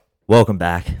Welcome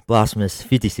back. Blasphemous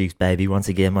 56, baby. Once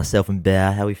again, myself and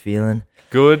Bear. How we feeling?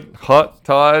 Good, hot,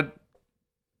 tired,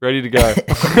 ready to go.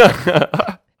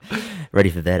 Ready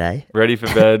for bed, eh? Ready for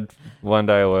bed, one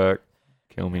day of work.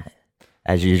 Kill me.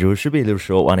 As usual, should be a little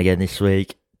short one again this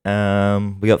week. We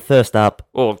got first up.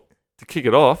 Well, to kick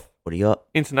it off, What do you got?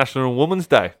 International Women's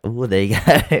Day. Oh, there you go.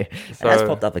 It So- has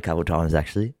popped up a couple of times,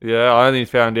 actually. Yeah, I only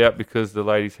found out because the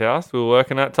lady's house we were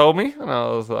working at told me, and I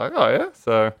was like, oh yeah.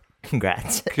 So,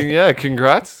 Congrats. yeah,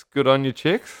 congrats. Good on you,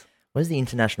 chicks. Where's the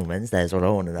International Men's Day is what I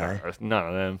want to know. None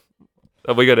of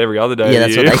them. We got every other day Yeah,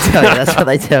 of that's the what year. they tell you. That's what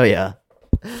they tell you.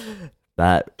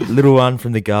 But little one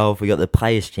from the golf. We got the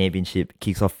Players Championship.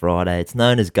 Kicks off Friday. It's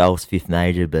known as golf's fifth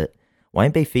major, but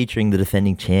won't be featuring the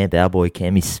defending champ, our boy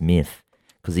Cammy Smith,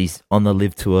 because he's on the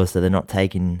Live Tour, so they're not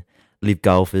taking Live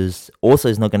golfers. Also,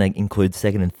 it's not going to include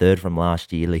second and third from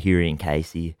last year, Lahiri and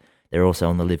Casey. They're also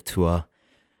on the Live Tour.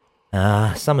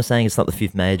 Some are saying it's not the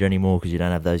fifth major anymore because you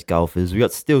don't have those golfers. We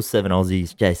got still 7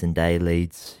 Aussies. Jason Day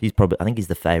leads. I think he's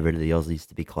the favourite of the Aussies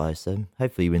to be close, so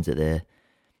hopefully he wins it there.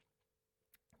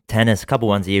 Tennis, a couple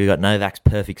ones here. We got Novak's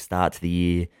perfect start to the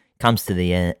year. Comes to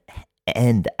the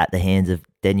end at the hands of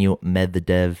Daniil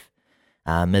Medvedev.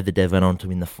 Medvedev went on to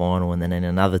win the final, and then in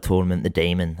another tournament, the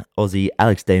Demon, Aussie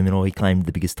Alex de Minaur, he claimed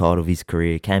the biggest title of his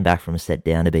career. Came back from a set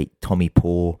down to beat Tommy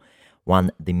Paul.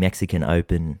 Won the Mexican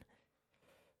Open.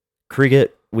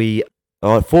 Cricket,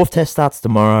 fourth test starts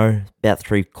tomorrow, about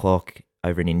 3 o'clock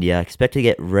over in India. Expect to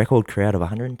get record crowd of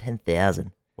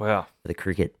 110,000 Wow, for the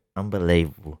cricket.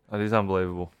 Unbelievable. that is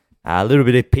unbelievable. A little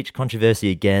bit of pitch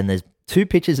controversy again. There's 2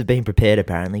 pitches have been prepared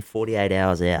apparently, 48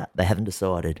 hours out. They haven't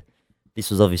decided. This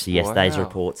was obviously yesterday's Wow.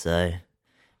 report, so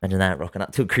imagine that rocking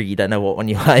up to a cricket. You don't know what one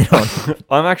you laid on.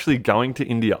 I'm actually going to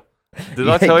India. Did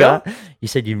I tell you? You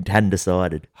said you hadn't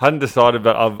decided. Hadn't decided,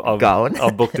 but I've Going?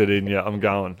 I've booked it in. Yeah, I'm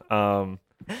going.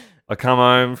 I come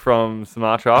home from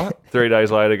Sumatra. 3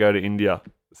 days later, go to India.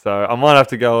 So I might have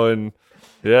to go and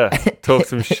talk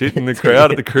some shit in the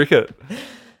crowd at the cricket.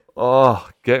 Oh,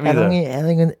 get me How there.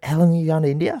 long are you going to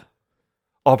India?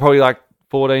 Oh, probably like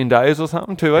 14 days or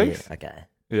something. 2 weeks. Yeah, okay.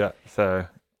 Yeah. So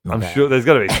Not I'm bad. sure there's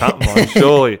got to be something on.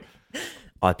 Surely.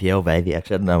 IPL, baby.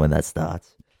 Actually, I don't know when that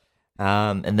starts.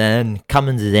 And then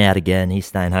Cummins is out again. He's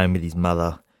staying home with his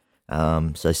mother.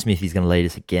 So Smithy's going to lead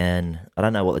us again. I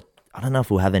don't know if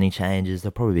we'll have any changes.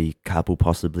 There'll probably be a couple,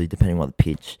 possibly, depending on what the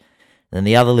pitch. And then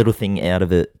the other little thing out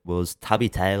of it was Tubby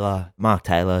Taylor, Mark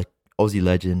Taylor, Aussie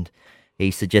legend.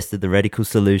 He suggested the radical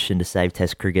solution to save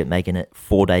Test cricket, making it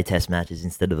 4-day Test matches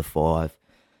instead of the 5.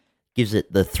 Gives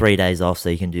it the 3 days off, so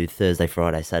you can do Thursday,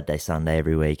 Friday, Saturday, Sunday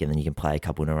every week, and then you can play a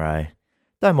couple in a row.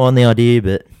 Don't mind the idea,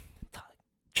 but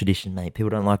tradition, mate. People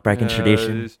don't like breaking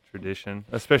tradition. It is tradition,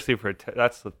 especially for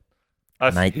that's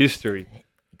Mate. history.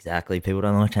 Exactly. People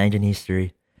don't like changing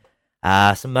history.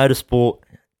 Some motorsport.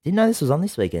 Didn't know this was on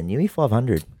this weekend. Newey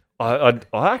 500. I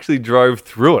actually drove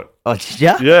through it. Oh, did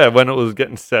ya? Yeah, when it was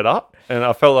getting set up, and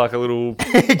I felt like a little.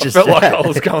 I felt like I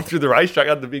was going through the racetrack.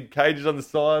 I had the big cages on the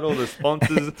side, all the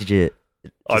sponsors. Did you?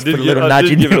 I just did, put a little I nudge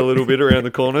did in give it a there? little bit around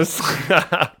the corners.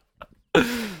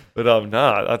 But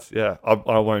that's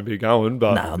I won't be going.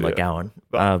 But No, I'm not going.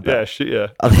 But, But shit, yeah.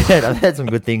 I've heard some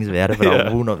good things about it, but I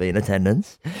Yeah. will not be in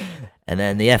attendance. And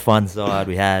then the F1 side,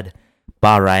 we had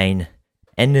Bahrain.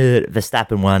 Ended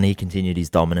Verstappen won. He continued his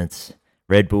dominance.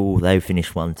 Red Bull, they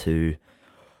finished 1-2.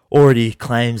 Already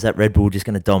claims that Red Bull just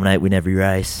going to dominate, win every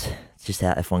race. It's just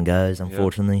how F1 goes,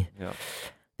 unfortunately. Yeah.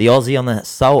 The Aussie on the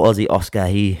sole Aussie, Oscar,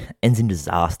 he ends in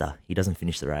disaster. He doesn't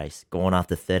finish the race. Gone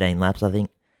after 13 laps, I think.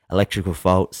 Electrical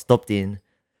fault. Stopped in.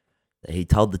 He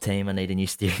told the team, I need a new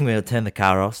steering wheel. Turned the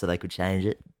car off so they could change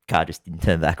it. Car just didn't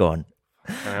turn back on.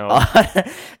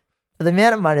 For the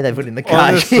amount of money they put in the car,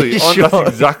 Honestly, sure. that's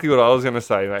exactly what I was going to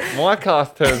say, mate. My car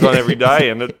turns on every day,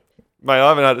 and mate, I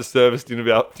haven't had it serviced in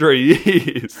about 3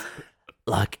 years.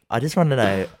 Like, I just want to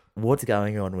know what's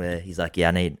going on where he's like,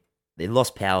 yeah, they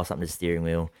lost power or something to the steering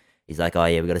wheel. He's like, oh,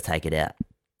 yeah, we got to take it out.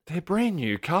 They're brand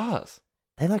new cars.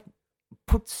 They they're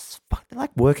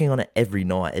like working on it every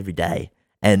night, every day.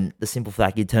 And the simple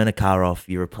fact, you turn a car off,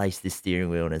 you replace the steering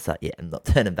wheel, and it's like, yeah, I'm not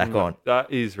turning back on.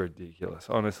 That is ridiculous,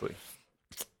 honestly.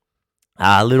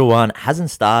 Little one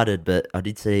hasn't started, but I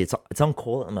did see it's on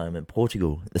call at the moment.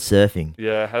 Portugal, the surfing.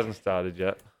 Yeah, it hasn't started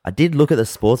yet. I did look at the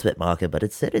sports bet market, but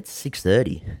it said it's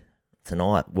 6:30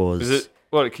 tonight. Is it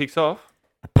what it kicks off?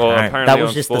 Apparently that was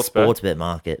on just the Sportsbet. sports bet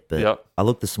market, but Yep. I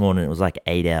looked this morning. It was like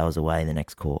 8 hours away. The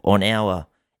next call, or an hour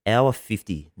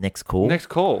 50 next call. Next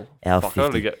call. Hour Fuck, I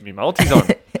gotta 50. get me multis on.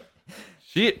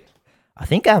 Shit. I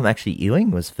think actually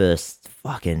Ewing was first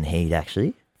fucking heat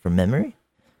actually from memory.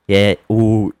 Yeah,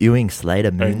 Ewing, Slater,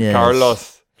 And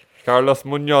Munoz. Carlos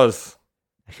Munoz.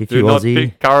 Actually, if Do you not Aussie,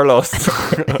 pick Carlos.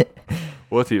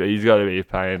 What's he? He's got to be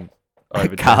paying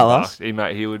over Carlos?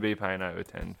 $10. He would be paying over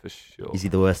 10 for sure. is he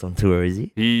the worst on tour? Is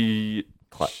he? He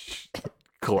close.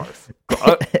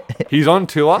 He's on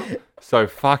tour, so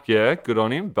fuck yeah, good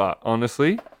on him. But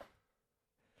honestly,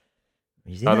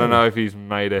 I don't know if he's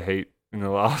made a heat in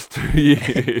the last 2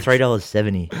 years.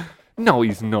 $3.70. No,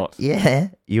 he's not. Yeah,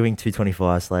 Ewing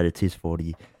 225, Slater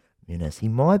 240. Minutes. He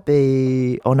might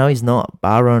be. Oh no, he's not.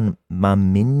 Baron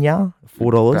Maminya,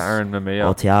 $4. Baron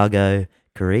Mamiya. Tiago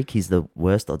Carrick, he's the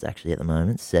worst odds actually at the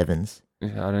moment. Sevens.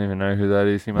 Yeah, I don't even know who that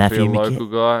is. He must Matthew be a local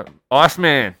guy.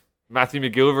 Iceman. Matthew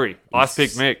McGilvery. Ice Pick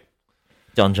Mick.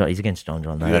 John. He's against John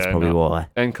though. That's probably why.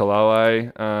 And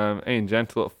Kaloe. Ian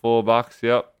Gentle at $4.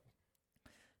 Yep.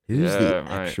 Who's the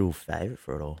actual favourite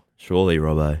for it all? Surely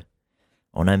Robbo.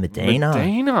 Oh no, Medina.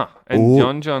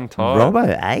 And John Todd.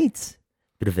 Robbo 8.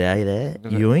 Bit of value there.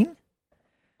 Ewing?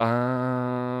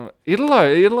 Italo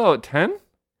at 10?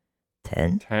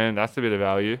 10? 10, that's a bit of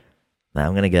value. No,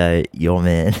 I'm going to go your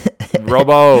man.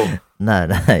 Robbo. No.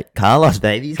 Carlos,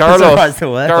 baby.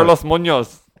 Carlos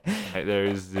Munoz. Hey, there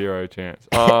is zero chance.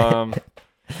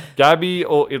 Gabby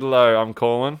or Italo, I'm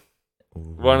calling.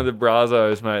 Ooh. One of the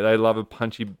Brazos, mate. They love a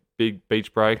punchy big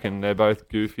beach break, and they're both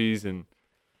goofies, and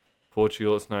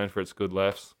Portugal, it's known for its good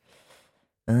lefts.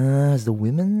 Is the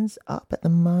women's up at the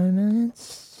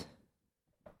moment?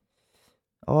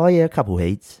 Oh, yeah, a couple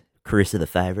heats. Carissa, the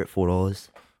favourite, $4.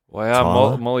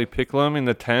 Wow, Molly Picklum in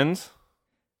the 10s.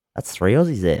 That's 3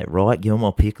 Aussies there. Right,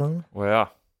 Gilmore Picklum.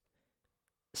 Wow.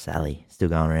 Sally, still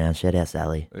going around. Shout out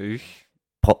Sally. Eesh.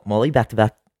 Pop Molly, back to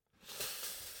back.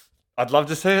 I'd love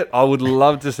to see it. I would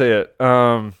love to see it.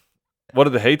 What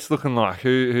are the heats looking like?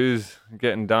 Who's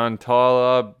getting done?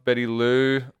 Tyler, Betty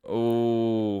Lou.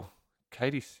 Oh,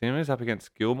 Katie Simmers up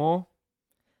against Gilmore.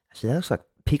 Actually, that looks like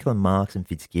Picklum, Marks, and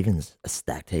Fitzgibbons a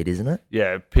stacked heat, isn't it?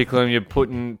 Yeah, Picklum. You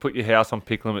put your house on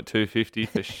Picklum at 250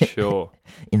 for sure.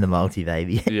 In the multi,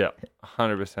 baby. Yeah,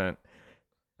 100%.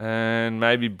 And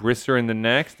maybe Brisser in the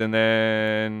next, and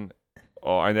then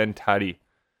Taddy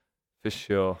for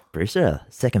sure. Brisser,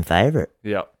 second favourite.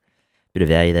 Yeah. Bit of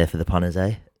value there for the punters,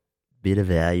 eh? Bit of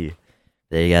value.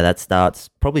 There you go. That starts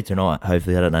probably tonight.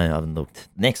 Hopefully, I don't know. I haven't looked.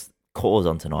 Next call's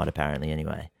on tonight, apparently.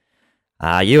 Anyway,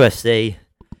 UFC.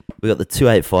 We got the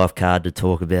 285 card to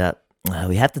talk about.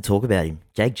 We have to talk about him,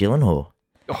 Jake Gyllenhaal.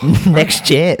 Next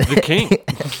champ, the king,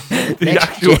 the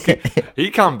actual king. He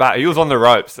come back. He was on the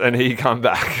ropes, and he come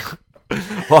back.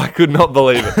 I could not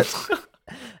believe it.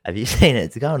 Have you seen it?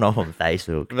 It's going off on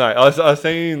Facebook. No, I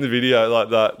seen the video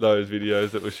like that. Those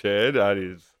videos that were shared. That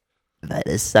is. Mate,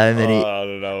 there's so many. Oh, I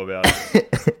don't know about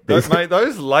it.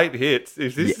 Those late hits.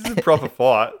 If this is a proper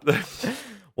fight.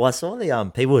 Well, I saw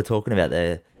the people were talking about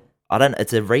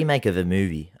it's a remake of a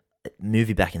movie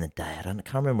back in the day. I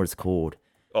can't remember what it's called.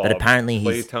 Oh, but apparently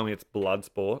please tell me it's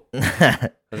Bloodsport.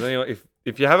 Anyway,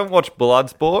 if you haven't watched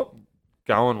Bloodsport,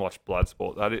 go and watch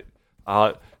Bloodsport. That is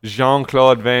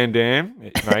Jean-Claude Van Damme,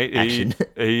 mate.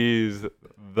 He is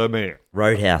the man.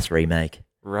 Roadhouse remake.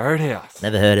 Roadhouse.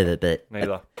 Never heard of it, but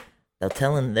neither. They're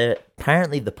telling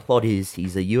apparently the plot is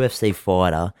he's a UFC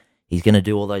fighter. He's going to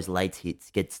do all those late hits,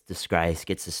 gets disgraced,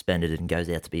 gets suspended, and goes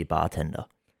out to be a bartender.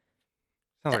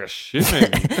 Sounds like a shit movie.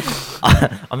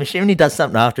 I'm assuming he does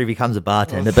something after he becomes a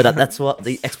bartender, but that's what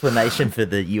the explanation for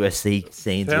the UFC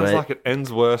scenes were. Sounds like it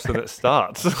ends worse than it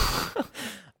starts.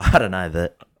 I don't know,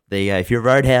 but there you go. If you're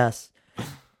Roadhouse,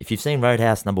 if you've seen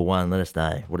Roadhouse *1, let us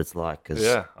know what it's like. Cause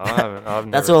yeah, I haven't.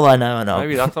 I've that's all I know.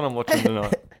 Maybe that's what I'm watching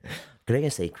tonight. Could I go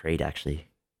see Creed, actually?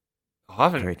 I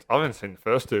haven't seen the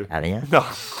first two. Haven't you? No.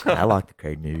 I like the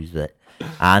Creed movies, but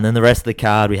and then the rest of the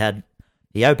card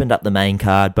he opened up the main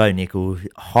card. Bo Nickel,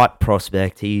 hype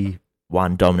prospect. He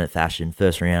won dominant fashion,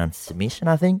 first round submission.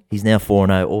 I think he's now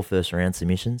 4-0, all first round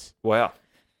submissions. Wow.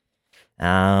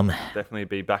 Definitely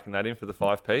be backing that in for the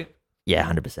 5p. Yeah,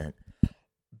 100%.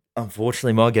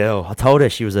 Unfortunately, my girl, I told her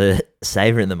she was a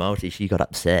saver in the multi. She got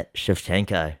upset.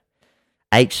 Shevchenko,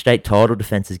 8 straight title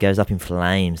defenses, goes up in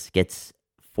flames, gets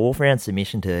 4th round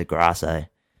submission to Grasso.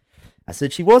 I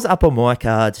said she was up on my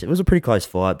cards. It was a pretty close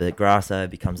fight, but Grasso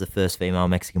becomes the first female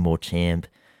Mexican world champ.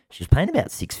 She was paying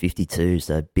about 652,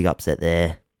 so big upset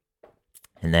there.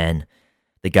 And then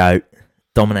the GOAT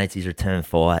dominates his return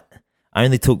fight.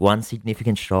 Only took one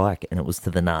significant strike, and it was to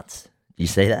the nuts. Did you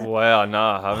see that? Wow, no,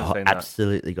 I haven't seen that.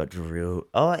 Absolutely got drilled.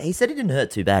 Oh, he said it didn't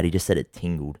hurt too bad. He just said it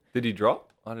tingled. Did he drop?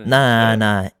 I didn't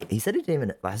No. He said it didn't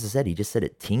even, as I said, he just said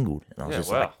it tingled. And I was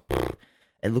just wow. like,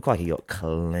 it looked like he got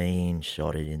clean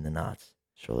shotted in the nuts.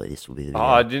 Surely this will be the video.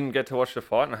 I didn't get to watch the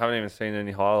fight, and I haven't even seen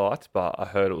any highlights, but I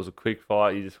heard it was a quick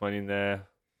fight. You just went in there,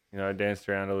 danced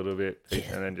around a little bit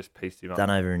Yeah. and then just pieced him up. Done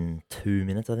over in 2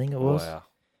 minutes, I think it was. Wow.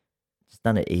 Just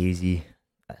done it easy.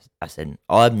 I said,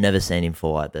 I've never seen him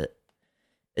fight, but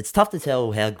it's tough to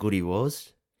tell how good he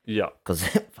was Yeah.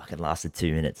 because it fucking lasted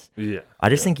 2 minutes. Yeah. I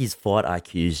just think his fight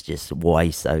IQ is just why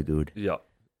he's so good. Yeah.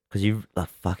 Because you like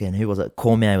fucking who was it?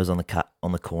 Cormier was on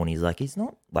the corner. He's like he's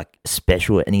not like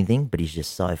special at anything, but he's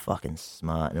just so fucking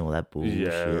smart and all that bullshit.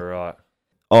 Yeah, right.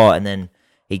 Oh, and then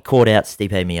he caught out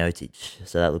Stipe Miocic,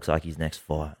 so that looks like his next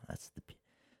fight.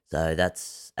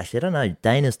 That's actually I don't know.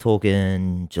 Dana's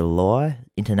talking July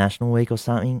International Week or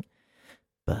something,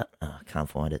 but I can't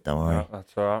find it. Don't worry. Yeah,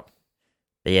 that's all right.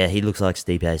 But yeah, he looks like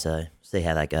Stipe, so see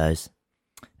how that goes.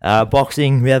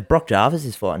 Boxing, we have Brock Jarvis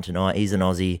is fighting tonight. He's an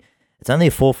Aussie. It's only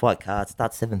a 4-fight card.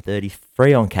 Starts 7:30,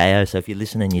 free on KO. So if you're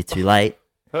listening, you're too late.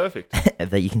 Perfect.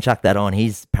 But you can chuck that on.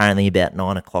 He's apparently about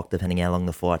 9 o'clock, depending how long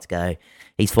the fights go.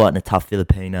 He's fighting a tough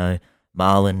Filipino.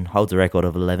 Marlon holds a record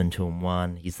of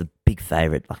 11-1. He's the big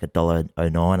favourite, like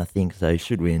 $1.09, I think. So he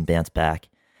should win, bounce back.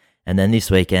 And then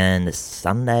this weekend,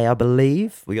 Sunday, I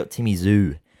believe, we got Tim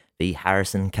Tszyu, the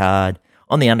Harrison card.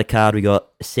 On the undercard, we got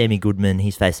Sammy Goodman.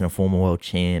 He's facing a former world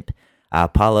champ.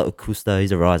 Paolo Augusto,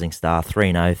 he's a rising star,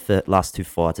 3-0. Last 2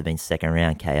 fights have been second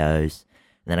round KOs.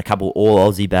 And then a couple all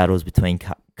Aussie battles between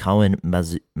Cohen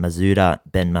Mazuda,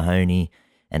 Ben Mahoney,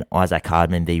 and Isaac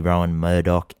Hardman v Rowan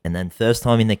Murdoch. And then first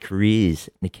time in their careers,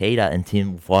 Nikita and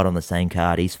Tim will fight on the same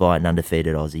card. He's fighting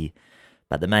undefeated Aussie.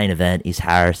 But the main event is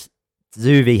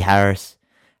Tszyu v Harris.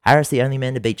 Harris, the only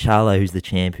man to beat Charlo, who's the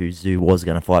champ, who Tszyu was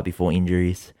going to fight before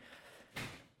injuries.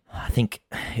 I think,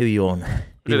 who are you on?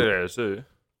 Yeah, Tszyu.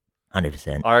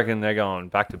 100%. I reckon they're going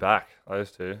back to back,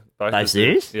 those two. Are you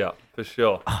serious? Yeah, for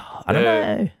sure. Oh, I don't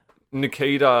know.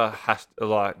 Nikita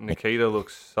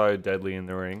looks so deadly in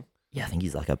the ring. Yeah, I think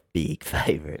he's like a big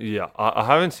favourite. Yeah, I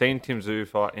haven't seen Tim Tszyu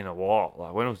fight in a while.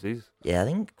 Like, when was this? Yeah, I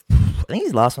think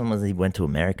his last one was he went to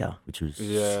America, which was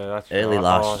that's early right.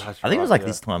 last. That's I think it was like right,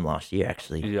 this time last year,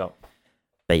 actually. Yeah.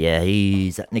 But yeah,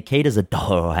 Nikita's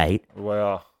 $1.08.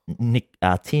 Wow.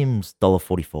 Tim's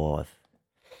 $1.45.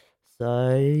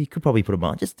 So you could probably put him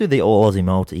on. Just do the all Aussie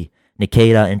multi.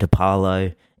 Nikita into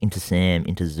Paolo, into Sam,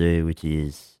 into Tszyu, which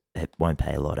it won't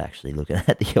pay a lot actually. Looking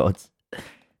at the odds.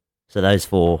 So those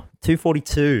 4,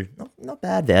 242, not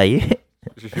bad value.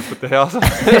 Should you put the house up?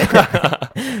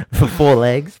 For 4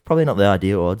 legs. Probably not the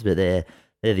ideal odds, but they're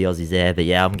the Aussies there. But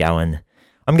yeah, I'm going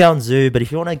Tszyu. But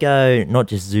if you want to go not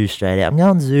just Tszyu straight out, I'm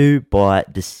going Tszyu by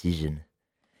decision.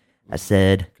 I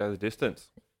said Go the distance.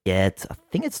 Yeah, I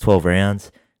think it's 12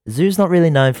 rounds. Tszyu's not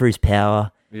really known for his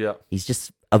power. Yeah. He's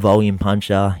just a volume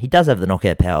puncher. He does have the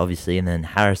knockout power, obviously. And then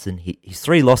Harrison, his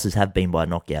 3 losses have been by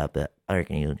knockout, but I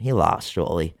reckon he'll last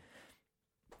shortly.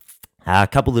 A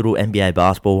couple little NBA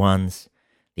basketball ones.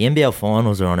 The NBL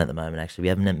finals are on at the moment, actually. We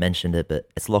haven't mentioned it, but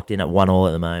it's locked in at 1-1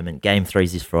 at the moment. Game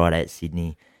 3's this Friday at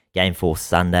Sydney. Game 4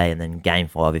 Sunday, and then Game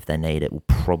 5, if they need it, will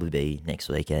probably be next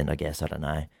weekend, I guess. I don't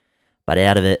know. But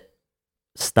out of it,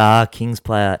 star Kings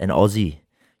player and Aussie.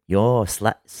 Your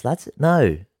Slats?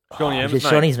 No. Shawnee Evans,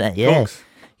 Shawnee's mate. Yeah. Cooks.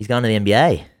 He's going to the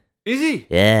NBA. Is he?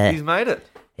 Yeah. He's made it.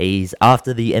 He's,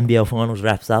 after the NBL finals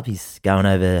wraps up, he's going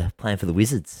over playing for the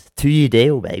Wizards. 2-year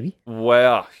deal, baby.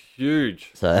 Wow.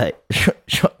 Huge. So,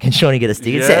 can Shawnee get us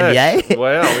tickets to Yes. NBA?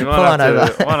 Wow. We Come on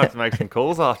might have to make some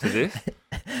calls after this.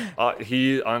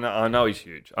 I know he's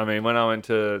huge. I mean, when I went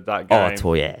to that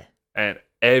game, yeah. and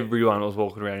everyone was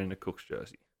walking around in a Cook's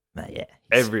jersey. Mate, yeah.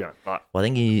 Everyone. Like, Well, I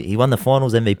think he won the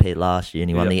finals MVP last year and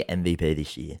he won the MVP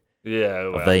this year. yeah.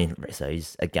 Wow. So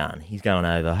he's a gun. He's going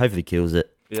over. Hopefully kills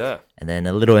it. Yeah. And then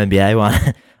a little NBA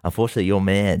one. Unfortunately, your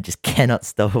man just cannot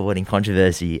stop avoiding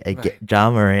controversy. Ja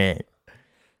Morant.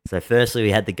 So firstly,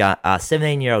 we had the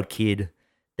 17-year-old kid.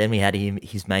 Then we had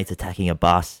his mates attacking a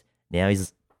bus. Now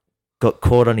he's got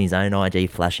caught on his own IG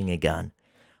flashing a gun.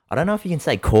 I don't know if you can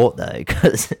say caught though,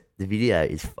 because the video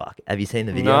is fuck. Have you seen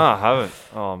the video? No, I haven't.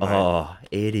 Oh, man. Oh,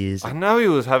 it is. I know he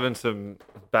was having some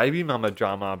baby mama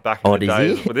drama back in the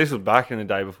day. He? But this was back in the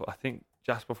day before. I think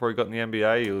just before he got in the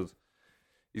NBA,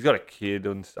 he's got a kid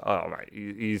and stuff. Oh,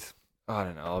 mate, I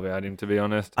don't know about him, to be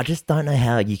honest. I just don't know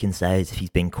how you can say as if he's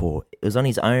been caught. It was on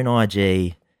his own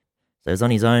IG. So it was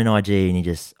on his own IG and he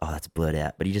just, that's blurred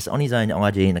out. But he just on his own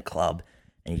IG in a club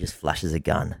and he just flashes a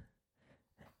gun.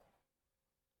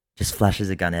 Just flashes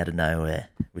a gun out of nowhere,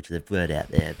 which they've blurred out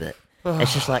there. But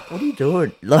it's just like, what are you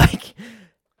doing? Like,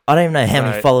 I don't even know how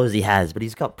many followers he has, but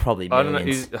he's got probably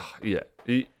millions. I don't know.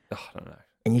 I don't know.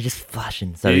 And you're just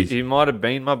flashing. So he might have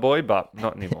been my boy, but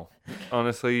not anymore.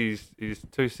 Honestly, he's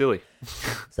too silly.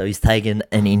 So he's taken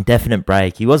an indefinite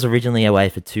break. He was originally away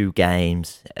for 2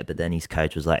 games, but then his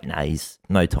coach was like, he's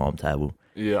no timetable.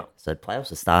 Yeah. So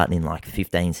playoffs are starting in like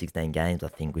 15, 16 games, I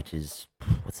think, which is,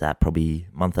 what's that, probably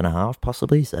a month and a half,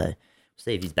 possibly. So we'll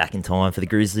see if he's back in time for the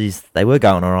Grizzlies. They were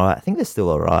going all right. I think they're still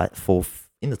all right. Fourth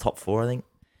in the top 4, I think.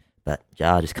 But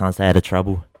Ja just can't stay out of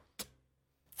trouble.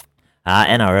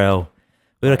 NRL.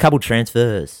 We got a couple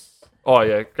transfers. Oh,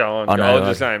 yeah, go on. Oh, no, I was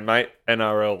just saying, mate,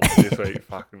 NRL this week,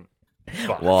 fucking...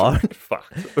 What?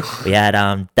 Fuck. We had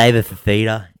David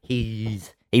Fafita.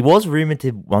 He was rumoured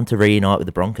to want to reunite with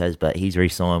the Broncos, but he's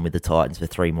re-signed with the Titans for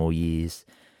 3 more years.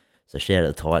 So shout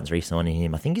out to the Titans re-signing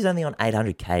him. I think he's only on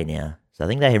 $800K now. So I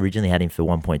think they originally had him for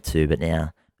 1.2, but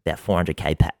now about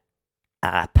 $400K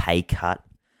pay cut.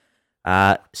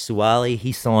 Suwali,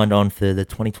 he signed on for the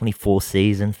 2024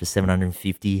 season for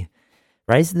 $750.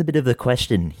 Raises a bit of a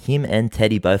question. Him and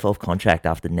Teddy both off contract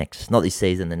after not this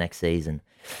season, the next season.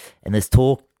 And there's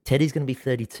talk, Teddy's going to be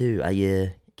 32. Are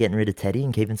you getting rid of Teddy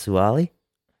and keeping Suwali?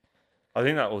 I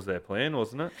think that was their plan,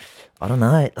 wasn't it? I don't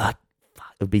know. Like,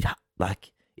 it would be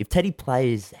like if Teddy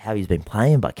plays how he's been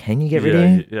playing, but can you get rid of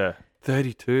him? Yeah.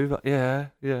 32, but yeah.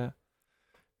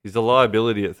 He's a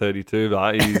liability at 32,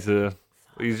 but he's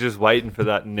just waiting for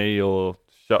that knee or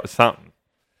something.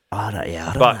 I don't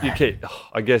know. But you keep,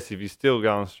 I guess if you're still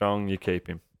going strong, you keep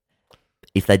him.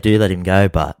 If they do let him go,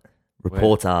 but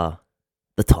reports are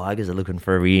the Tigers are looking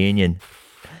for a reunion.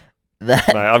 Mate,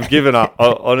 I've given up.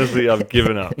 Honestly, I've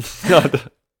given up.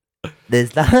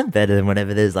 There's nothing better than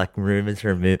whenever there's like rumours to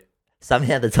remove.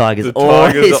 Somehow the Tigers are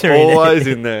always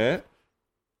in there.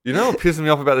 You know what pisses me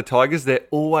off about the Tigers?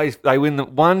 They win the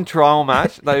one trial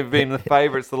match. They've been the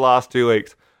favourites the last 2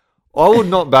 weeks. I would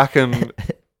not back them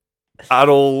at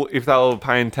all if they were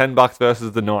paying $10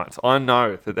 versus the Knights. I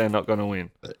know that they're not going to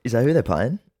win. Is that who they're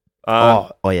playing? Oh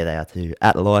yeah, they are too.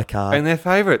 At Luai. And they're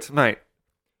favourites, mate.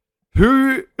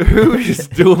 Who is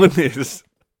doing this?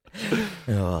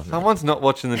 Oh, Someone's not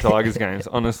watching the Tigers games,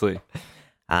 honestly.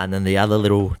 And then the other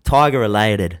little Tiger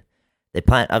related, they're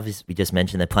playing. Obviously, we just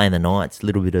mentioned they're playing the Knights. A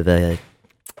little bit of a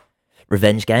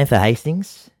revenge game for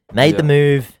Hastings. Made the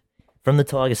move from the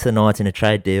Tigers to the Knights in a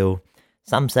trade deal.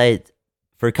 Some say it's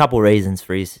for a couple of reasons.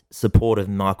 For his support of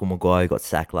Michael Maguire, who got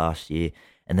sacked last year.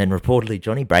 And then reportedly,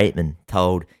 Johnny Braitman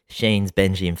told Sheens,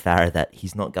 Benji and Farah that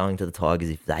he's not going to the Tigers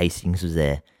if the Hastings was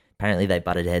there. Apparently, they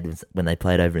butted heads when they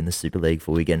played over in the Super League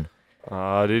for Wigan.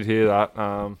 I did hear that.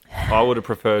 I would have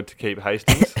preferred to keep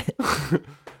Hastings.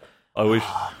 I wish.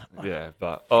 Yeah,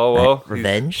 but... Oh, well.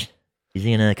 Revenge? Is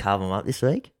he going to carve him up this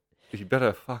week? He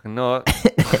better fucking not.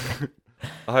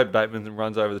 I hope Bateman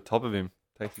runs over the top of him,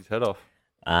 takes his head off.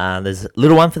 There's a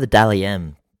little one for the Dally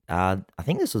M. I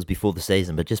think this was before the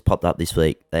season, but just popped up this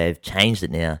week. They've changed it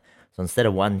now. So instead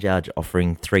of one judge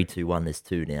offering 3-2-1, there's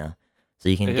 2 now. So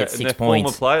you can get 6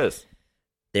 points. Former players.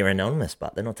 They're anonymous,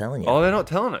 but they're not telling you. Oh, they're not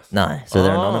telling us? No, so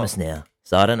they're anonymous now.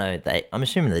 So I don't know. I'm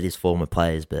assuming that it is former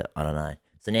players, but I don't know.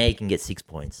 So now you can get 6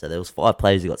 points. So there was 5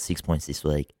 players who got 6 points this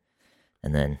week.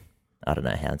 And then I don't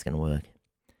know how it's going to work.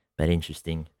 But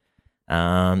interesting.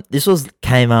 This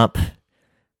came up.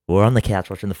 We were on the couch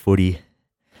watching the footy.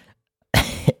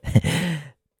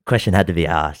 Question had to be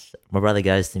asked. My brother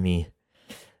goes to me,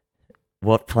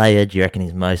 what player do you reckon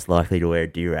is most likely to wear a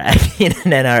Durag in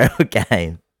an NRL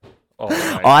game? Oh,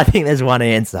 I think there's one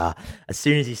answer. As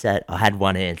soon as he said, I had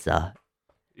one answer.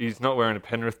 He's not wearing a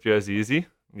Penrith jersey, is he?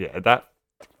 Yeah, that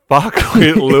fuck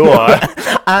with Luai.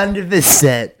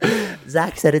 100%.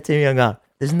 Zach said it to me. I'm going,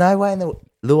 there's no way in the...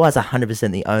 Luai's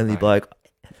 100% the only bloke.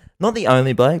 Not the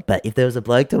only bloke, but if there was a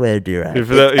bloke to wear a Durag.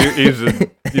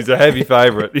 He's a heavy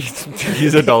favourite. He's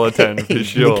 $1.10 for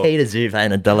sure. Nikita Zouf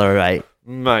ain't $1.08.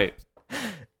 Mate,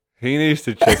 he needs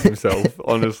to check himself,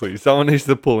 honestly. Someone needs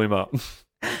to pull him up.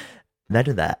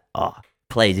 Imagine that. Oh,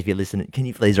 please, if you're listening, can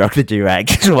you please rock the Durag?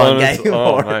 Just one game.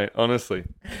 Oh, mate, honestly.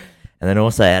 And then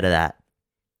also out of that,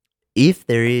 if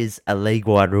there is a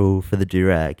league-wide rule for the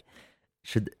Durag,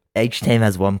 should each team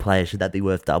has one player, should that be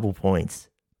worth double points?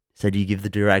 So do you give the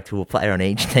Durag to a player on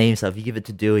each team? So if you give it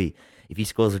to Dewey, if he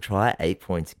scores a try, 8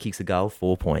 points. Kicks a goal,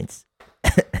 4 points.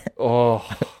 Oh.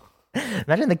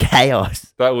 Imagine the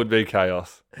chaos. That would be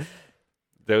chaos.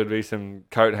 There would be some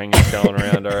coat hangers going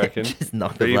around, I reckon. Just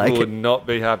knock People would not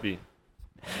be happy.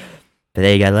 But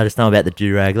there you go. Let us know about the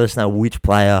Durag. Let us know which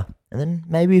player. And then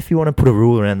maybe if you want to put a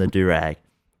rule around the Durag.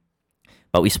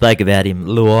 But we spoke about him,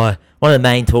 Luai. One of the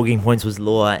main talking points was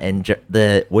Luai and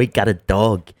the weak-gutted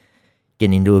dog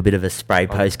getting into a bit of a spray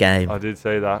post-game. I did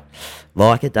see that.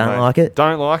 Like it? Don't like it?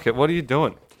 Don't like it. What are you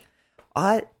doing?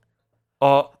 I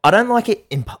don't like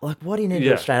it. What do you need to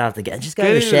do straight after the game? Just go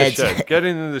to the shed. Get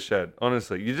into the shed.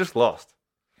 Honestly, you just lost.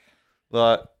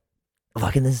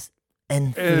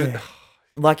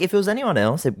 Like, if it was anyone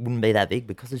else, it wouldn't be that big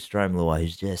because it's Jerome Luai,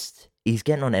 he's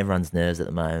getting on everyone's nerves at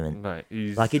the moment. Mate,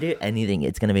 he's Like, you do anything,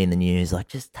 it's going to be in the news. Like,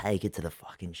 just take it to the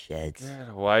fucking sheds. get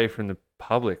away from the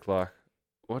public. Like,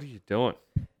 what are you doing?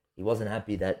 He wasn't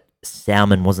happy that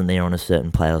Salmon wasn't there on a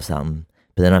certain play or something.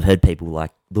 But then I've heard people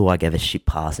like, Luai gave a shit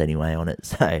pass anyway on it.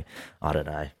 So, I don't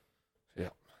know. Yeah.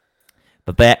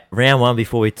 But round one,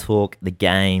 before we talk the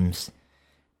games,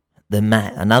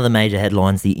 another major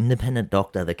headlines, the independent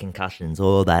doctor, the concussions,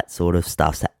 all that sort of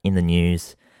stuff's in the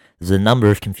news. There's a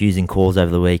number of confusing calls over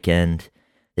the weekend.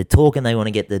 They're talking they want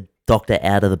to get the doctor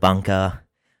out of the bunker.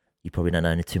 You probably don't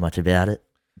know too much about it.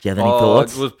 Do you have any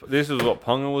thoughts? This is what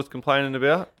Ponga was complaining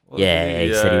about? Yeah,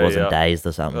 he said he wasn't dazed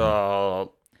or something.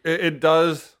 It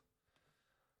does.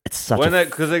 It's such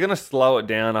because they're going to slow it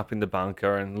down up in the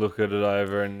bunker and look at it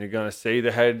over, and you're going to see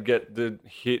the head get the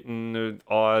hit and the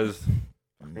eyes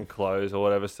fucking close or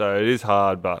whatever. So it is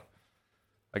hard, but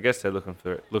I guess they're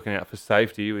looking out for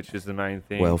safety, which is the main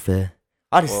thing. welfare.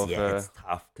 It's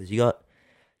tough because you got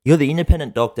the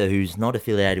independent doctor who's not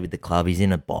affiliated with the club. He's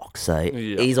in a box, so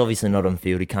he's obviously not on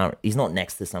field. He's not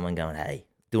next to someone going, "Hey,"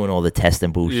 doing all the test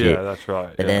and bullshit. Yeah, that's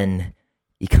right. But then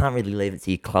you can't really leave it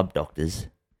to your club doctors.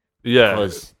 Yeah,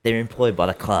 because they're employed by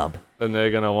the club. And they're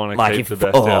going to want to keep the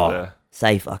best out there.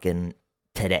 Say fucking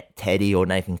Teddy or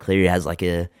Nathan Cleary has like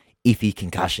a iffy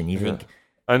concussion. You think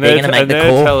and they're going to make the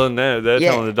call? telling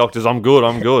the doctors, I'm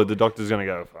good. The doctor's going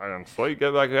to go, fucking sweet,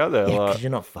 get back out there. Yeah, because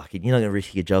you're not going to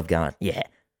risk your job going,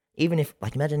 even if,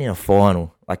 like, imagine in a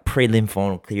final, like prelim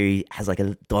final, Cleary has like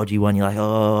a dodgy one. You're like,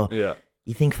 oh. Yeah.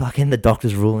 You think fucking the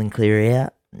doctor's ruling Cleary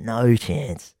out? No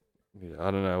chance. Yeah,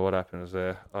 I don't know what happens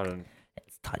there. I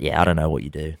don't know what you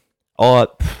do. Oh,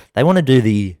 they want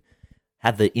to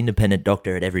have the independent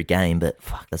doctor at every game, but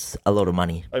fuck, that's a lot of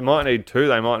money. They might need two.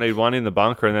 They might need one in the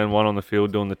bunker and then one on the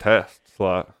field doing the tests.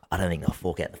 Like, I don't think they'll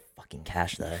fork out the fucking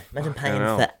cash though. Imagine paying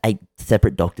for 8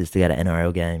 separate doctors to go to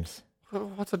NRL games.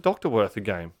 What's a doctor worth a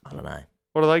game? I don't know.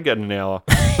 What do they get an hour?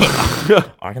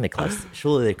 I reckon they're close.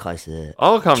 Surely they're close to.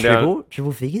 I'll come down.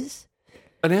 Triple figures.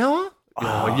 An hour?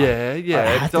 Oh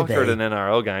yeah. Doctor at an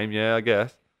NRL game. Yeah, I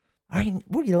guess. I mean,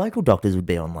 what your local doctors would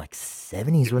be on like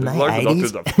 70s, wouldn't they? Local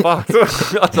 80s? doctors are fucked.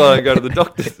 That's why I don't go to the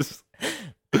doctors.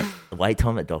 The wait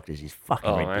time at doctors is fucking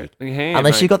ridiculous. Mate.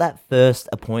 Unless you got that first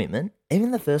appointment.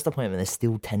 Even the first appointment, they're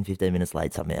still 10, 15 minutes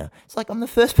late somehow. It's like, I'm the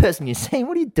first person you've seen.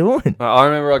 What are you doing? I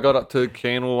remember I got up to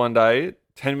Canberra one day.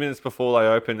 10 minutes before they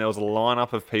opened, there was a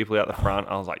lineup of people out the front.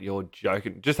 I was like, you're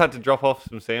joking. Just had to drop off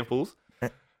some samples.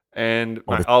 And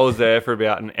mate, I was there for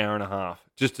about an hour and a half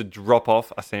just to drop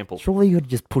off a sample. Surely you could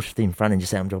just push in front and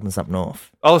just say, I'm dropping something off.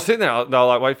 I was sitting there. They were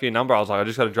like, wait for your number. I was like, I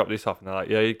just got to drop this off. And they're like,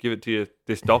 yeah, you give it to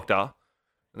this doctor.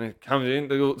 And then it comes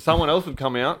in. Someone else would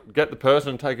come out, get the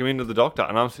person and take him into the doctor.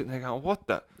 And I'm sitting there going, what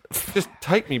the? Just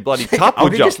take me bloody cup, I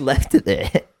would would you? have just left it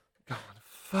there. God,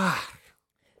 fuck.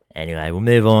 Anyway, we'll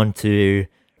move on to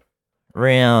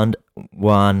round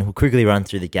one. We'll quickly run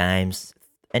through the games.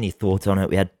 Any thoughts on it?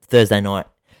 We had Thursday night.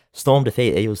 Storm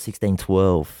defeat Eagles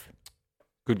 16-12.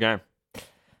 Good game.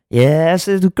 Yeah,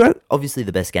 so it was great. Obviously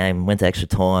the best game. Went to extra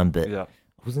time, but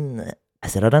I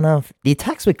said, I don't know if the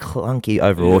attacks were clunky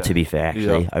overall, to be fair,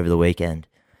 actually, over the weekend.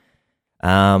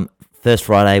 First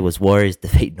Friday was Warriors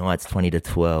defeat Knights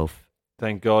 20-12.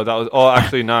 Thank God.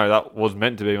 That was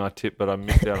meant to be my tip, but I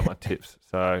missed out on my tips.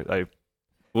 So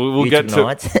we'll get to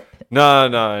Knights.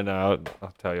 No.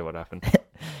 I'll tell you what happened.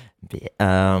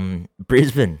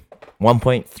 Brisbane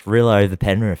 1-point thriller over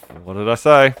Penrith. What did I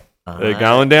say? They're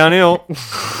going downhill.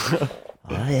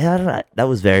 I don't know. That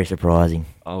was very surprising.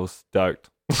 I was stoked.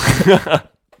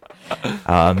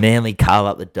 Manly carve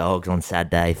up the Dogs on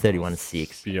Saturday,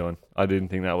 31-6. Beyond. I didn't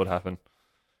think that would happen.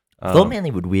 I thought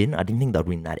Manly would win. I didn't think they'd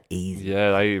win that easy.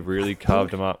 Yeah, they really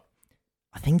carved them up.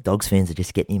 I think Dogs fans are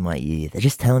just getting in my ear. They're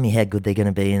just telling me how good they're going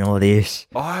to be and all this.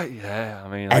 I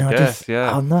guess. I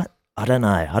don't know.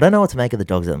 I don't know what to make of the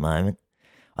Dogs at the moment.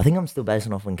 I think I'm still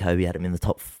basing off when Kobe had him in the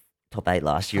top 8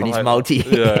 last year in his multi.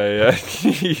 Yeah.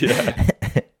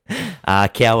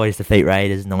 Cowboys defeat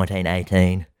Raiders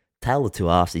 19-18. Tale of two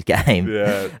halves this game.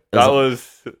 Yeah, that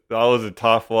was a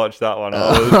tough watch. That one,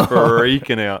 I was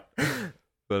freaking out.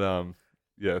 But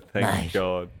thank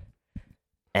God.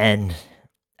 And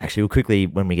actually, we'll quickly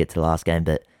when we get to the last game,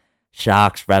 but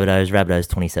Sharks Rabbitohs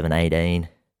 27-18.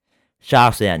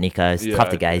 Sharks without Nico, tough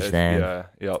to gauge them. Yeah,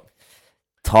 yep.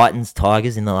 Titans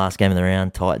Tigers in the last game of the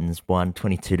round. Titans won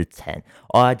 22-10.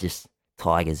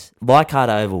 Tigers Leichhardt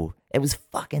Oval. It was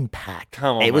fucking packed.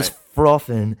 Come on, it was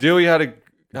frothing. Dewey had a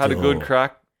good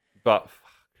crack, but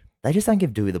they just don't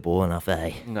give Dewey the ball enough,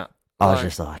 eh? No. I was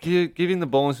just give him the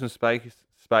ball in some space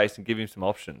and give him some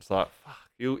options. Like, fuck,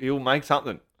 he'll make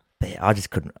something. But yeah, I just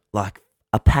couldn't. Like,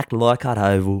 a packed Leichhardt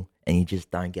Oval, and you just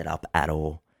don't get up at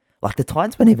all. Like, the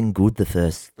Titans weren't even good the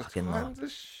first fucking Titans are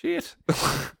shit.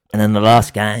 And then the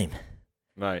last game.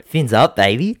 Mate. Fins up,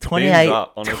 baby. 28,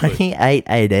 up, honestly.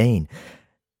 28-18.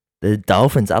 The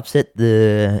Dolphins upset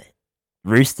the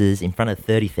Roosters in front of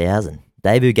 30,000.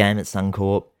 Debut game at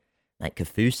Suncorp. Mate,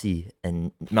 Kafusi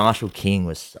and Marshall King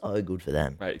was so good for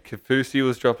them. Mate, Kafusi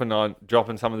was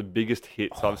dropping some of the biggest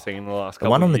hits I've seen in the last The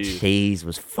couple one of on years. the cheese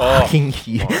was fucking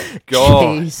huge. my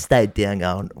God. Cheese stayed down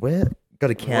going, where? Got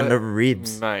to count the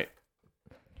ribs. Mate,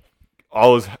 I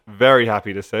was very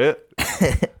happy to see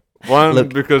it. One, Look,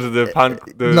 because of the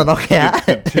punt. The knockout.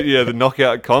 The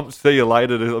knockout comp. See you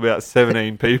later to about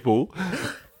 17 people.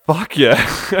 Fuck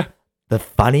yeah. The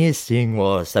funniest thing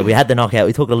was, so we had the knockout.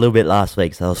 We talked a little bit last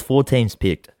week. So there was 4 teams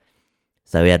picked.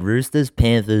 So we had Roosters,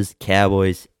 Panthers,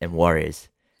 Cowboys, and Warriors.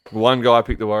 One guy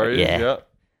picked the Warriors. Yeah.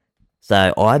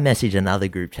 So I messaged another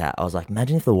group chat. I was like,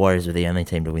 imagine if the Warriors were the only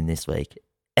team to win this week.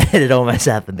 And it almost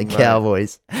happened. The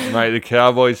Cowboys. Mate, the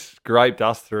Cowboys scraped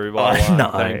us through by one.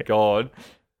 No. Thank God.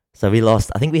 So we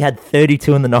lost. I think we had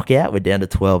 32 in the knockout. We're down to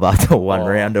 12 after one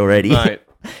round already. Mate.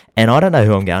 And I don't know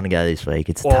who I'm going to go this week.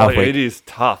 It's a tough week. It is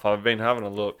tough. I've been having a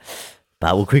look.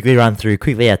 But we'll quickly run through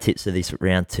our tips for this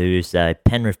round 2. So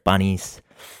Penrith Bunnies.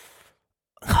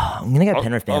 I'm going to go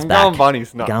Penrith bounce back. I'm going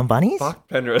Bunnies. No. Going Bunnies? Fuck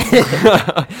Penrith.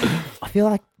 I feel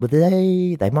like,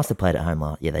 they must have played at home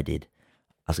last. Yeah, they did.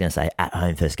 I was going to say at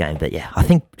home first game. But yeah, I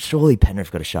think surely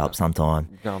Penrith got to show up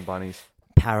sometime. Going Bunnies.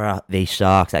 Para v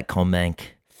Sharks at CommBank.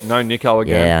 No Nico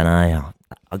again. Yeah, I know.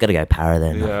 I've got to go Para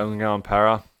then. Yeah, I'm going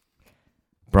Para.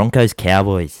 Broncos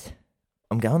Cowboys.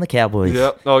 I'm going the Cowboys.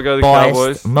 Yep, I'll go the Biased,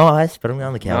 Cowboys. I'm biased, but I'm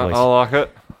going the Cowboys. I like it.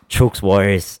 Chooks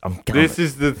Warriors. I'm going. This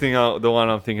is the thing, the one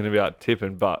I'm thinking about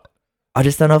tipping, but I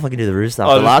just don't know if I can do the Roosters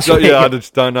after last week. Yeah, I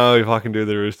just don't know if I can do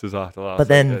the Roosters after last But week.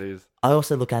 then That is. I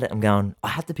also look at it. I'm going. I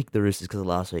have to pick the Roosters because of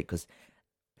last week because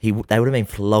they would have been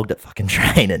flogged at fucking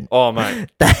training. Oh mate,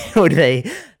 They would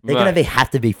be. They're going to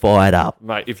have to be fired up.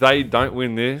 Mate, if they don't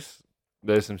win this,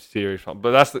 there's some serious fun.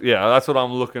 But that's what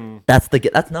I'm looking. That's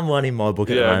number 1 in my book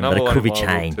at the moment, but it could be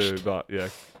changed. Too, but yeah,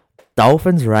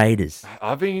 Dolphins Raiders.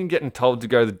 I've been getting told to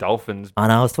go the Dolphins. I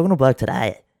know. I was talking to a bloke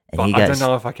today, and But he goes, I don't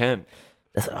know if I can.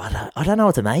 I don't know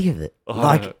what to make of it.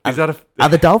 Like, Is that are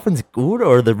the Dolphins good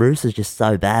or are the Roosters just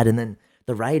so bad? And then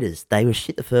the Raiders, they were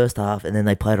shit the first half, and then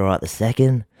they played all right the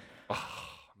second.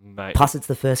 Mate. Plus, it's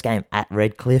the first game at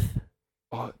Redcliffe.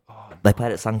 They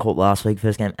played at Suncorp last week,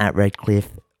 first game at Redcliffe.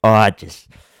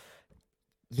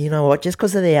 You know what? Just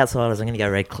because of the outsiders, I'm going to go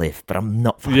Redcliffe, but I'm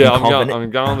not fucking confident. I'm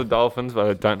going the Dolphins, but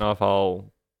I don't know if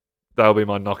that'll be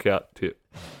my knockout tip.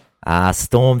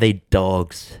 Storm v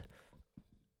Dogs.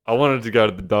 I wanted to go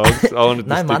to the Dogs. I wanted to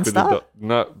No stick Munster?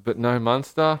 with no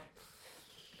Munster.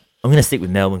 I'm going to stick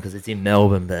with Melbourne because it's in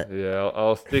Melbourne, but Yeah,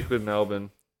 I'll stick with Melbourne.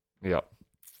 Yep.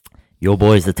 your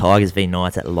boys, the Tigers v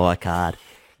Knights at Leichhardt.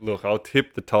 Look, I'll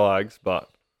tip the Tigers, but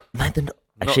Mate,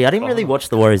 actually, I didn't really watch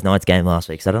the Warriors Knights game last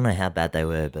week, so I don't know how bad they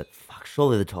were, but fuck,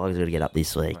 surely the Tigers are going to get up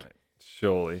this week. mate,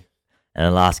 surely. And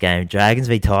the last game, Dragons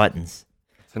v Titans.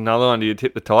 It's another one. Do you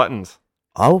tip the Titans?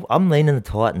 I'm leaning the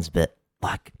Titans, but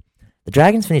like the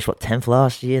Dragons finished 10th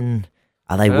last year, and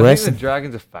are they I worse? think the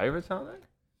Dragons are favourites, aren't they?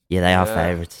 Yeah, they are Yeah.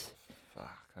 favourites. Fuck.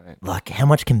 Like, how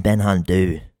much can Ben Hunt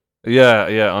do?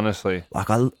 Yeah, honestly. Like,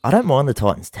 I don't mind the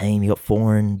Titans team. You got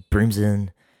Foran, Brimson,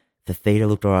 Fafita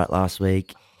looked alright last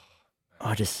week.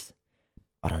 I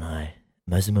don't know.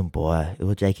 Moses Mumbai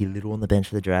or Jakey Little on the bench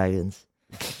for the Dragons.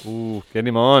 Ooh, get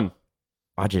him on.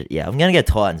 I'm gonna go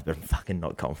Titans, but I'm fucking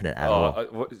not confident at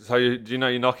all. So do you know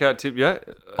your knockout tip yet?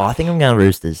 I think I'm going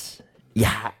Roosters.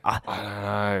 Yeah. I don't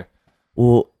know.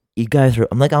 Well, you go through.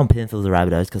 I'm not going Panthers or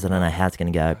Rabbitohs because I don't know how it's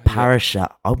going to go.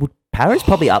 Para's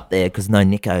probably up there because no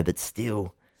Nico, but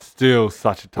still. Still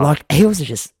such a tough. Like,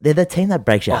 they're the team that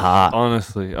breaks your heart.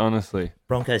 Honestly.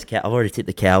 Broncos, I've already tipped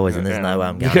the Cowboys, and there's no way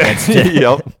I'm going Yeah. against it.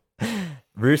 Yep.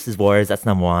 Roosters, Warriors, that's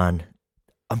number 1.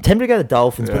 I'm tempted to go the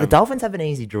Dolphins, but Yeah. the Dolphins have an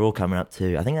easy draw coming up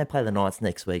too. I think they play the Knights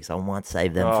next week, so I might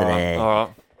save them for there. All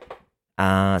right.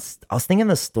 I was thinking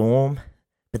the Storm,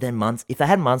 but then if they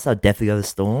had Munster, I'd definitely go the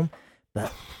Storm.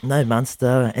 But no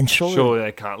Munster, and Surely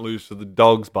they can't lose to the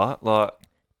Dogs, but like.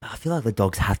 I feel like the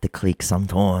Dogs have to click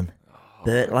sometime.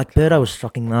 Birdo was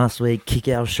shocking last week.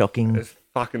 Kickout was shocking. There's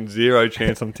fucking zero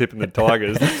chance I'm tipping the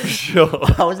Tigers. For sure.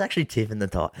 I was actually tipping the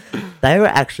top. They were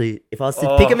actually, if I was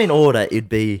to pick them in order, it'd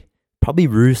be probably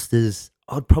Roosters.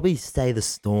 I'd probably say the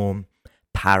Storm,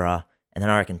 Para, and then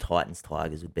I reckon Titans,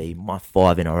 Tigers would be my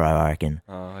 5 in a row, I reckon.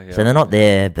 Oh, yeah. So they're not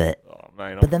there, but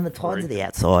Mate, but then the Titans are the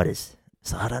outsiders.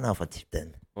 So I don't know if I tip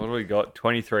them. What do we got?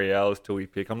 23 hours till we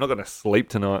pick. I'm not going to sleep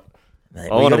tonight. Mate,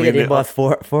 I we wanna got to get win in by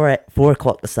 4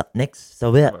 o'clock next. So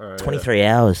about Alright, 23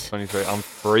 hours. 23. I'm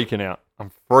freaking out.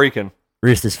 I'm freaking.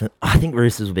 Roosters. I think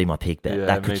Roosters will be my pick, but Yeah,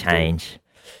 that could me too. change.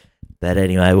 But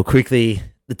anyway, we'll quickly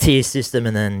the tier system,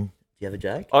 and then do you have a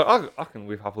joke? I can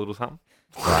whip up a little something.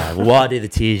 Right, well, while I do the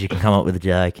tiers, you can come up with a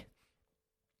joke.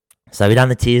 So we done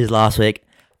the tiers last week.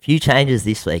 A few changes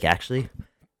this week, actually.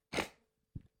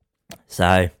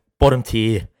 So bottom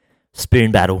tier,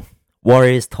 spoon battle.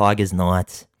 Warriors, Tigers,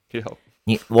 Knights.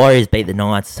 Yeah. Warriors beat the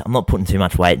Knights. I'm not putting too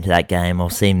much weight into that game. I'll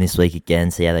see them this week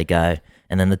again, see how they go.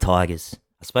 And then the Tigers.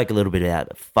 I spoke a little bit about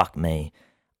it. Fuck me.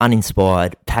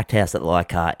 Uninspired, packed house at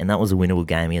Leichhardt, and that was a winnable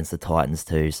game against the Titans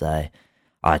too. So,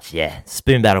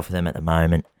 spoon battle for them at the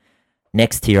moment.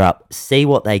 Next tier up, see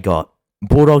what they got.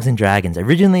 Bulldogs and Dragons.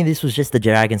 Originally, this was just the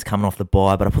Dragons coming off the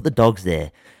bye, but I put the Dogs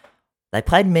there. They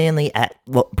played Manly at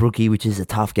Brookie, which is a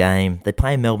tough game. They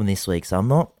play in Melbourne this week, so I'm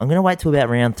going to wait till about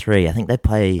round 3. I think they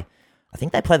play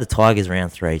the Tigers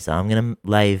round 3, so I'm going to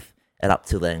leave it up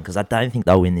till then because I don't think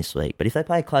they'll win this week. But if they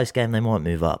play a close game, they might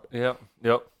move up. Yep.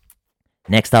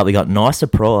 Next up, we got nice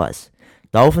surprise.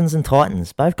 Dolphins and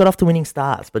Titans both got off to winning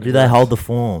starts, but do they hold the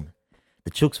form?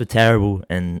 The Chooks were terrible,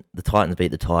 and the Titans beat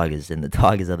the Tigers, and the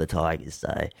Tigers are the Tigers.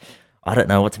 So I don't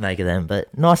know what to make of them,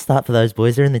 but nice start for those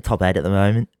boys. They're in the top 8 at the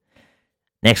moment.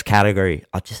 Next category,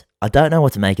 I don't know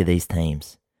what to make of these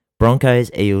teams.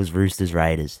 Broncos, Eels, Roosters,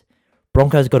 Raiders.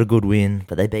 Broncos got a good win,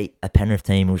 but they beat a Penrith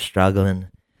team who was struggling.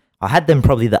 I had them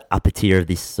probably the upper tier of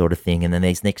this sort of thing, and then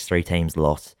these next 3 teams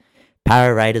lost.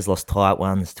 Para Raiders lost tight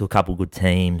ones to a couple good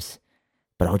teams,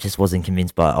 but I just wasn't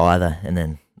convinced by either. And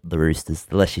then the Roosters,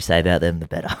 the less you say about them, the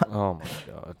better. Oh my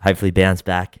God. Hopefully bounce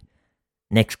back.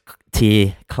 Next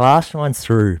tier, class shines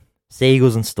through.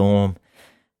 Seagulls and Storm.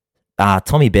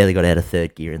 Tommy barely got out of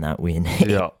third gear in that win. He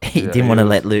didn't want to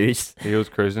let loose. He was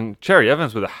cruising. Cherry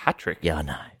Evans with a hat trick. Yeah, I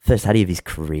know. First hattie of his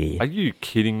career. Are you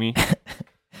kidding me?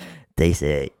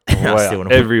 DC. Wow.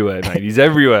 Everywhere, mate. He's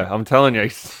everywhere. I'm telling you.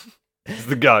 He's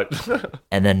the GOAT.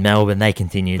 And then Melbourne, they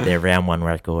continued their round 1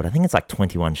 record. I think it's like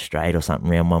 21 straight or something,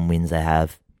 round 1 wins they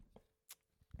have.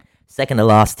 Second to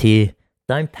last tier,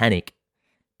 don't panic.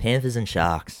 Panthers and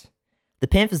Sharks. The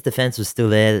Panthers' defence was still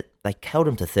there. They held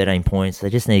them to 13 points. They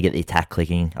just need to get the attack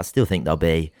clicking. I still think they'll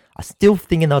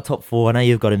thinking they're top 4. I know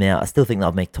you've got him out. I still think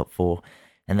they'll make top 4.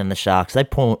 And then the Sharks, they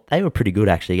were pretty good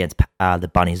actually against the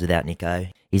Bunnies without Nico.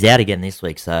 He's out again this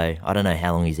week, so I don't know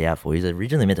how long he's out for. He's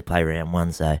originally meant to play round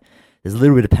 1, so there's a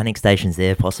little bit of panic stations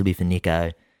there, possibly for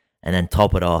Nico. And then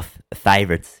top it off,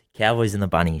 favourites, Cowboys and the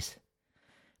Bunnies.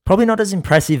 Probably not as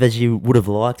impressive as you would have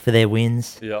liked for their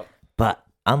wins. Yeah. But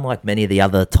unlike many of the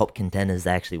other top contenders,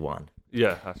 they actually won.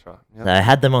 Yeah, that's right. Yep. So I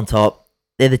had them on top.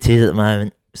 They're the tiers at the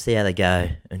moment. See how they go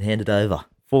and hand it over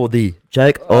for the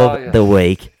joke of the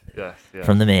week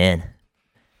from the man.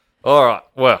 All right.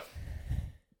 Well,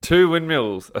 2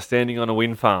 windmills are standing on a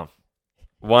wind farm.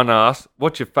 One asks,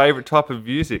 "What's your favourite type of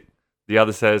music?" The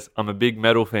other says, "I'm a big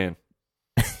metal fan."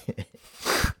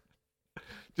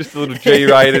 Just a little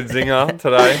G-rated zinger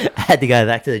today. I had to go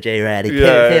back to the G-rated.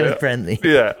 Family friendly.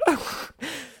 Yeah.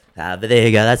 But there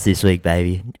you go. That's this week,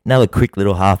 baby. Another quick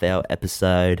little half-hour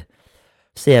episode.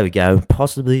 See how we go.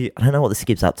 Possibly, I don't know what the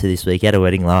skip's up to this week. He had a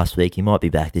wedding last week. He might be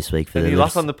back this week for Any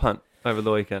luck on the punt over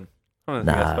the weekend? I don't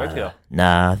think I spoke to you.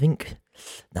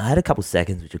 I had a couple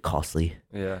seconds, which were costly.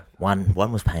 Yeah. One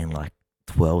was paying like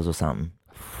 12s or something.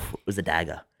 It was a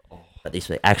dagger. But this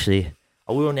week, actually,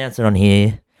 I will announce it on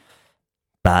here.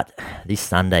 But this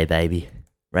Sunday, baby,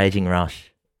 Raging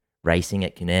Rush racing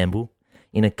at Coonamble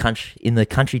in the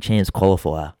Country Champs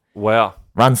qualifier. Wow.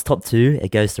 Runs top 2. It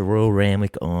goes to Royal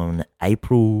Randwick on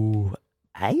April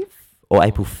 8th or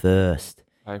April 1st.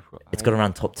 It's got to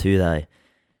run top 2 though.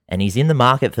 And he's in the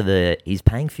market he's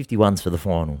paying 51s for the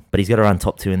final, but he's got to run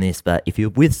top 2 in this. But if you're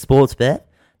with Sportsbet,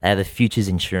 they have a futures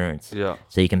insurance. Yeah.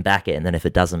 So you can back it, and then if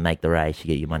it doesn't make the race, you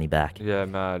get your money back. Yeah,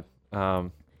 mad.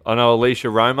 I know Alicia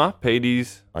Roma,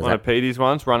 Petey's, one of Petey's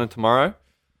ones, running tomorrow.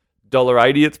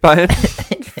 $1.80 it's paying.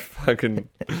 Fucking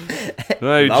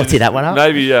multi that one up?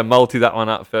 Maybe, multi that one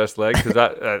up first leg, because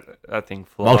that thing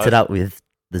flies. Multi it up with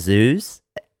the zoos.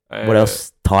 What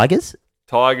else? Tigers?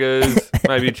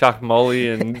 Maybe chuck Molly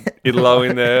and Italo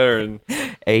in there and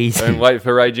wait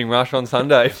for Raging Rush on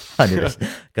Sunday. 100%.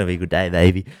 Gonna be a good day,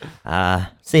 baby.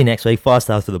 See you next week. 5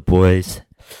 stars for the boys.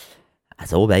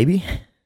 That's all, baby.